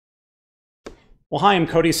Well, hi, I'm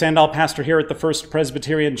Cody Sandall, pastor here at the First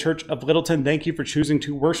Presbyterian Church of Littleton. Thank you for choosing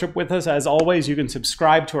to worship with us. As always, you can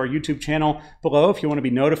subscribe to our YouTube channel below if you want to be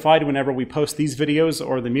notified whenever we post these videos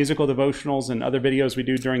or the musical devotionals and other videos we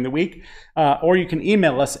do during the week. Or you can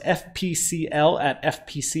email us,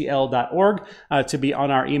 fpcl@fpcl.org, to be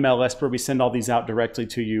on our email list where we send all these out directly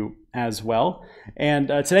to you as well. And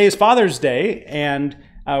today is Father's Day, and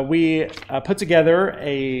we put together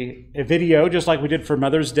a video, just like we did for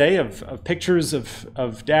Mother's Day, of pictures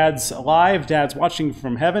of dads alive, dads watching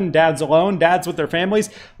from heaven, dads alone, dads with their families.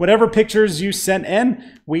 Whatever pictures you sent in,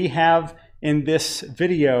 we have in this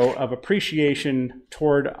video of appreciation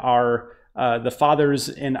toward the fathers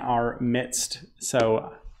in our midst.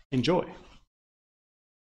 So enjoy.